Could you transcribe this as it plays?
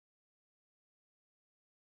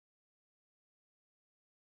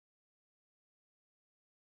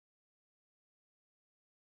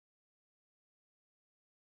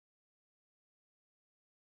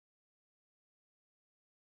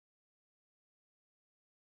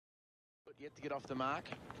Yet to get off the mark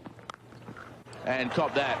and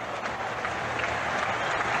cop that.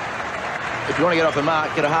 If you want to get off the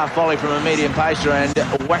mark, get a half volley from a medium pacer and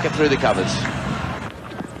whack it through the covers,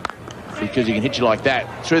 because he can hit you like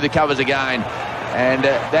that through the covers again, and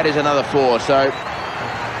that is another 4. So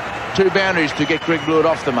 2 boundaries to get Greg Blewett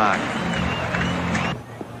off the mark.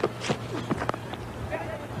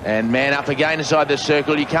 And man up again inside the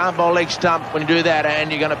circle. You can't bowl leg stump when you do that,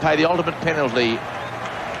 and you're going to pay the ultimate penalty.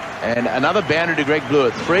 And another boundary to Greg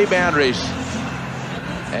Blewett. 3 boundaries.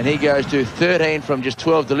 And he goes to 13 from just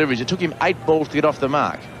 12 deliveries. It took him 8 balls to get off the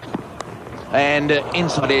mark. And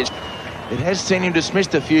inside edge. It has seen him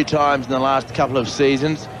dismissed a few times in the last couple of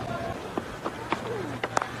seasons.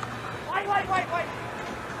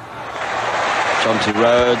 Jonty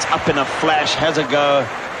Rhodes up in a flash, has a go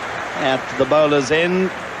at the bowler's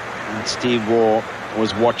end. And Steve Waugh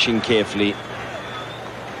was watching carefully.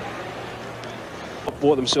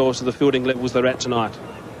 Brought themselves to the fielding levels they're at tonight.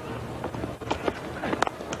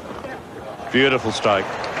 Beautiful stroke.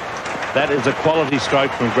 That is a quality stroke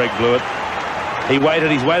from Greg Blewett. He's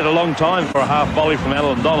waited a long time for a half volley from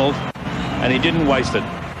Alan Donald, and he didn't waste it.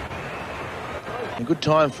 A good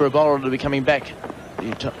time for a bowler to be coming back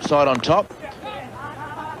side on top.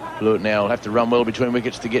 Blewett now will have to run well between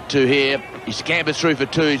wickets to get 2 here. He scampers through for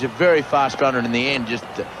 2. He's a very fast runner, and in the end just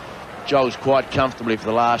jogs quite comfortably for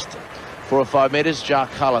the last 4 or 5 metres. Jack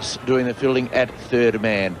Hullis doing the fielding at 3rd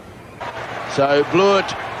man. So Blewett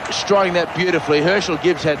striking that beautifully. Herschel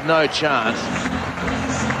Gibbs had no chance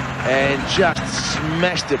and just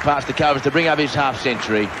smashed it past the covers to bring up his half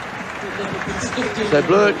century. So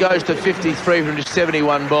Blewett goes to 53 from just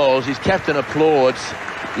 71 balls. His captain applauds.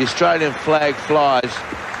 The Australian flag flies,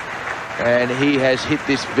 and he has hit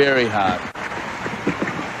this very hard.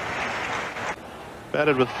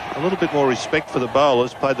 Batted with a little bit more respect for the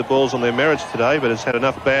bowlers, played the balls on their merits today, but has had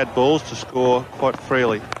enough bad balls to score quite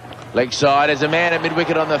freely. Leg side as a man at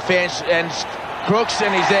mid-wicket on the fence, and Crooks,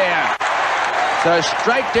 and he's there. So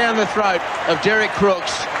straight down the throat of Derek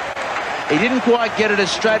Crooks. He didn't quite get it as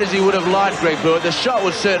straight as he would have liked, Greg Blewett. The shot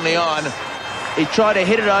was certainly on. He tried to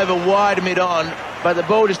hit it over wide mid-on, but the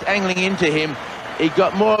ball just angling into him. He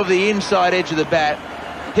got more of the inside edge of the bat.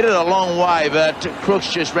 Hit it a long way, but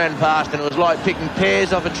Crooks just ran past, and it was like picking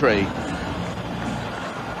pears off a tree.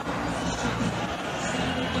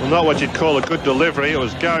 Well, not what you'd call a good delivery. It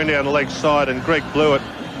was going down the leg side, and Greg Blewett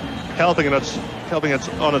helping it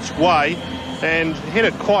on its way, and hit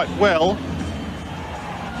it quite well,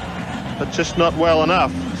 but just not well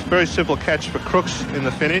enough. It's a very simple catch for Crooks in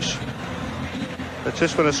the finish. But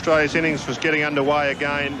just when Australia's innings was getting underway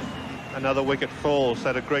again, another wicket falls.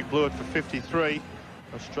 So to Greg Blewett for 53.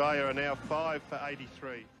 Australia are now 5 for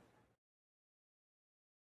 83.